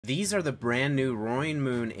These are the brand new Roaring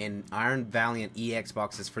Moon and Iron Valiant EX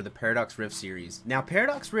boxes for the Paradox Rift series. Now,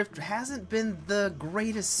 Paradox Rift hasn't been the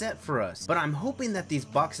greatest set for us, but I'm hoping that these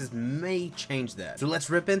boxes may change that. So let's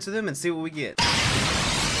rip into them and see what we get.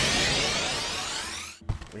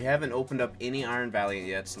 We haven't opened up any Iron Valiant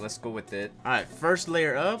yet, so let's go with it. Alright, first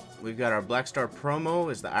layer up, we've got our Black Star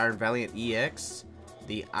promo is the Iron Valiant EX,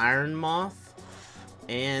 the Iron Moth,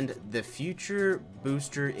 and the Future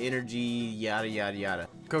Booster Energy yada yada yada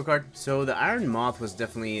code card. So the Iron Moth was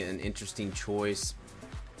definitely an interesting choice.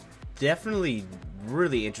 Definitely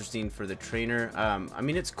really interesting for the trainer. I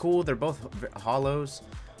mean, it's cool, they're both hollows,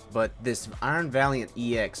 but this Iron Valiant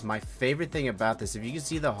EX, my favorite thing about this, if you can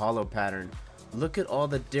see the hollow pattern, look at all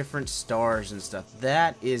the different stars and stuff.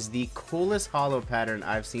 That is the coolest hollow pattern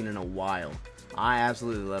I've seen in a while. I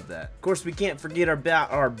absolutely love that. Of course, we can't forget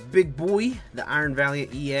about our big boy, the Iron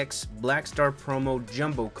Valiant EX Black Star promo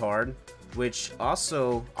jumbo card, which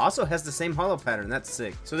also has the same hollow pattern. That's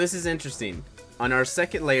sick. So this is interesting. On our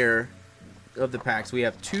second layer of the packs, we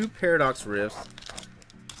have two Paradox Rifts,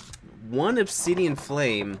 one Obsidian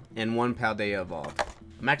Flame, and one Paldea Evolved.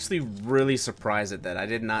 I'm actually really surprised at that. I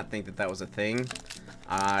did not think that that was a thing.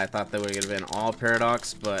 I thought that would have been all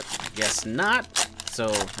Paradox, but I guess not. So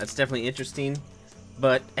that's definitely interesting.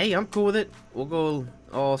 But hey, I'm cool with it. We'll go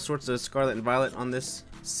all sorts of Scarlet and Violet on this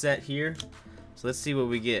set here. So let's see what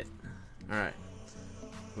we get. Alright.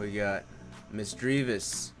 We got Miss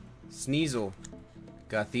Drevis, Sneasel,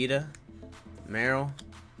 Gothita, Meryl,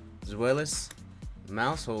 Zweilous,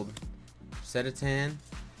 Mousehold, Setatan,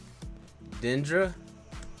 Dendra,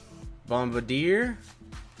 Bombardier,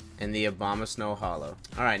 and the Abomasnow Hollow.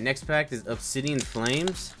 Alright, next pack is Obsidian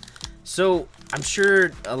Flames. So, I'm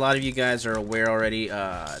sure a lot of you guys are aware already,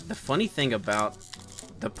 the funny thing about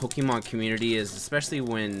the Pokemon community is, especially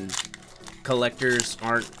when collectors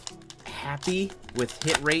aren't happy with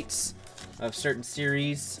hit rates of certain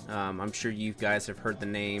series, I'm sure you guys have heard the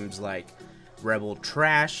names like Rebel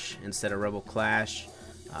Trash instead of Rebel Clash,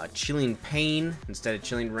 Chilling Pain instead of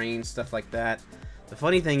Chilling Rain, stuff like that. The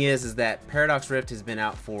funny thing is that Paradox Rift has been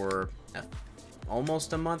out for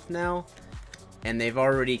almost a month now, and they've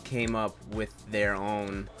already came up with their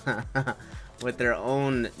own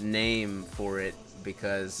name for it,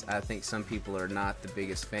 because I think some people are not the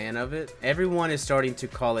biggest fan of it. Everyone is starting to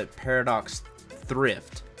call it Paradox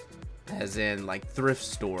Thrift, as in like thrift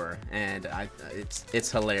store, and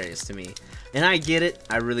it's hilarious to me. And I get it,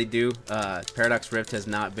 I really do. Paradox Rift has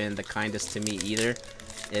not been the kindest to me either.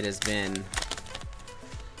 It has been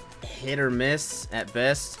hit or miss at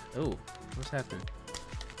best. Oh, what's happening?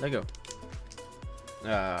 Let go.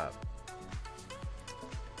 I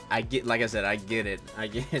get, like I said, I get it.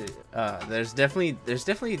 There's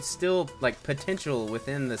definitely still like potential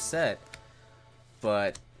within the set,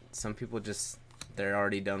 but some people just, they're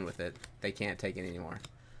already done with it. They can't take it anymore,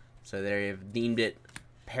 so they have deemed it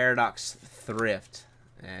Paradox Thrift,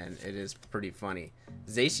 and it is pretty funny.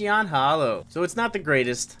 Zacian Hollow. So it's not the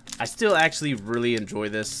greatest. I still actually really enjoy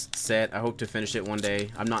this set. I hope to finish it one day.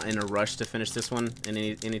 I'm not in a rush to finish this one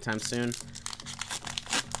anytime soon.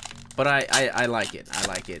 But I like it. I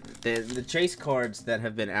like it. The chase cards that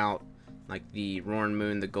have been out, like the Roaring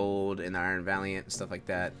Moon, the Gold, and the Iron Valiant, and stuff like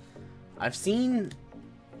that, I've seen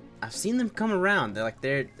them come around.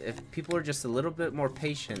 If people are just a little bit more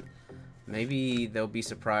patient, maybe they'll be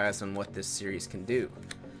surprised on what this series can do.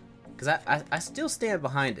 Because I still stand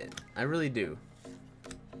behind it. I really do.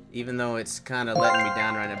 Even though it's kind of letting me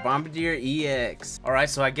down right now. Bombardier EX. Alright,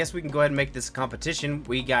 so I guess we can go ahead and make this a competition.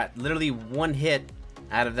 We got literally one hit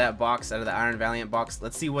out of that box, out of the Iron Valiant box.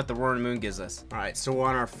 Let's see what the Roaring Moon gives us. Alright, so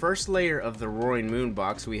on our first layer of the Roaring Moon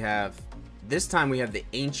box, this time we have the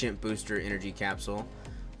Ancient Booster Energy Capsule.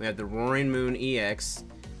 We have the Roaring Moon EX,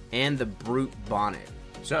 and the Brute Bonnet.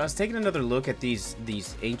 So I was taking another look at these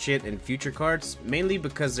Ancient and Future cards, mainly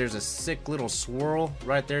because there's a sick little swirl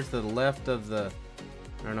right there to the left of the,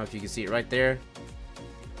 I don't know if you can see it right there.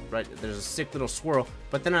 Right, there's a sick little swirl.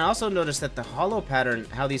 But then I also noticed that the hollow pattern,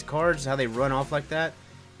 how these cards, how they run off like that,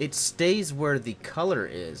 it stays where the color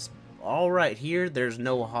is. All right here, there's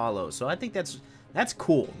no hollow. So I think that's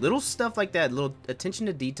cool. Little stuff like that, little attention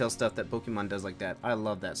to detail stuff that Pokemon does like that. I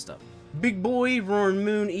love that stuff. Big boy, Roaring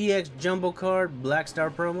Moon EX Jumbo card, Black Star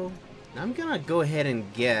promo. I'm gonna go ahead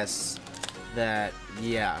and guess that,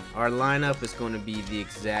 yeah, our lineup is going to be the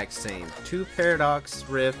exact same. Two Paradox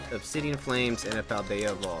Rift, Obsidian Flames, and a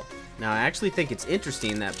Paldea Evolved. Now, I actually think it's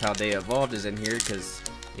interesting that Paldea Evolved is in here, because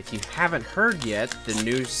if you haven't heard yet, the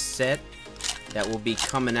new set that will be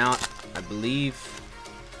coming out, I believe,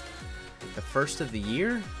 the first of the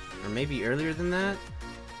year, or maybe earlier than that,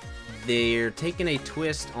 they're taking a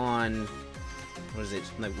twist on what is it?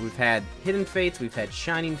 Like, we've had Hidden Fates, we've had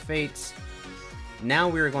Shining Fates. Now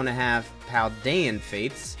we're going to have Paldean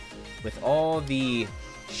Fates with all the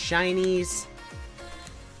shinies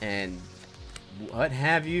and what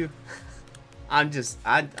have you. I just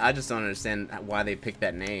don't understand why they picked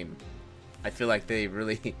that name. I feel like they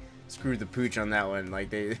really screwed the pooch on that one. Like,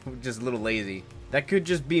 they were just a little lazy. That could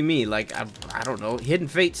just be me. Like, I don't know. Hidden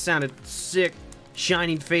Fates sounded sick.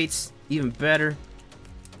 Shining Fates, even better.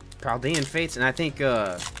 Paldean Fates, and I think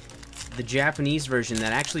the Japanese version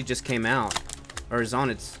that actually just came out, or is on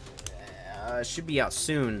its, should be out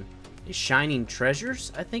soon, is Shining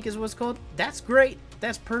Treasures, I think is what it's called. That's great.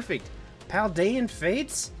 That's perfect. Paldean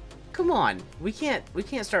Fates? Come on. We can't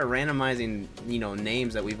start randomizing, you know,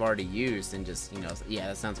 names that we've already used and just, you know, yeah,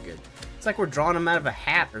 that sounds good. It's like we're drawing them out of a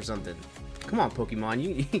hat or something. Come on, Pokemon,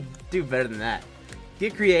 you do better than that.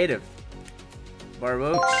 Get creative.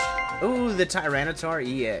 Barboach. Oh, the Tyranitar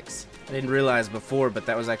EX. I didn't realize before, but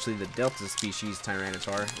that was actually the Delta species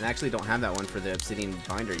Tyranitar. And I actually don't have that one for the Obsidian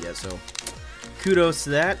binder yet, so kudos to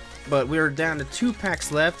that. But we're down to 2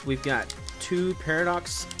 packs left. We've got 2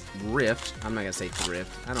 Paradox Rift. I'm not gonna say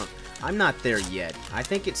Thrift. I'm not there yet. I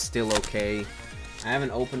think it's still okay. I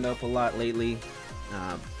haven't opened up a lot lately.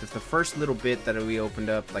 The first little bit that we opened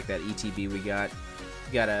up, like that ETB we got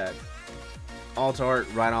a alt art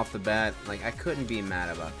right off the bat. Like, I couldn't be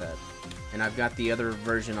mad about that. And I've got the other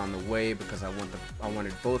version on the way because I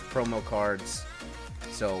wanted both promo cards.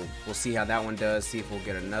 So we'll see how that one does. See if we'll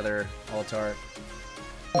get another alt art.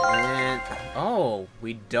 And oh,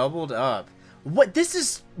 we doubled up. What? This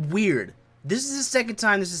is weird. This is the second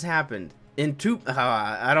time this has happened. In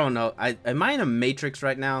I don't know. Am I in a matrix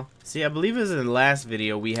right now? See, I believe it was in the last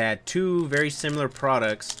video we had 2 very similar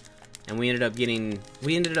products, and we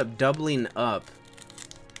ended up doubling up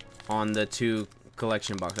on the 2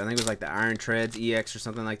 collection boxes. I think it was like the Iron Treads EX or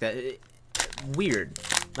something like that. Weird.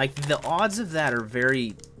 Like, the odds of that are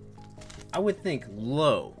very, I would think,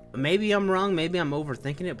 low. Maybe I'm wrong. Maybe I'm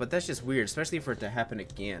overthinking it, but that's just weird, especially for it to happen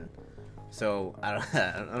again. So I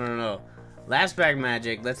don't know. Last pack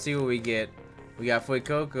magic. Let's see what we get. We got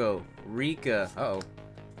Fuecoco, Rika,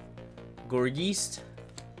 Gorgeist,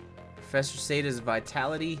 Professor Sada's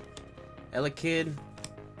Vitality, Elekid,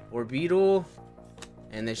 Orbeetle,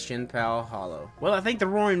 and the Shinpao Hollow. Well, I think the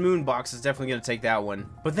Roaring Moon box is definitely going to take that one.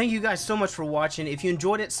 But thank you guys so much for watching. If you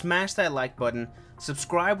enjoyed it, smash that like button.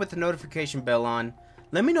 Subscribe with the notification bell on.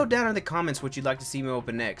 Let me know down in the comments what you'd like to see me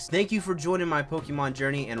open next. Thank you for joining my Pokemon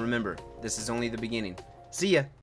journey, and remember, this is only the beginning. See ya!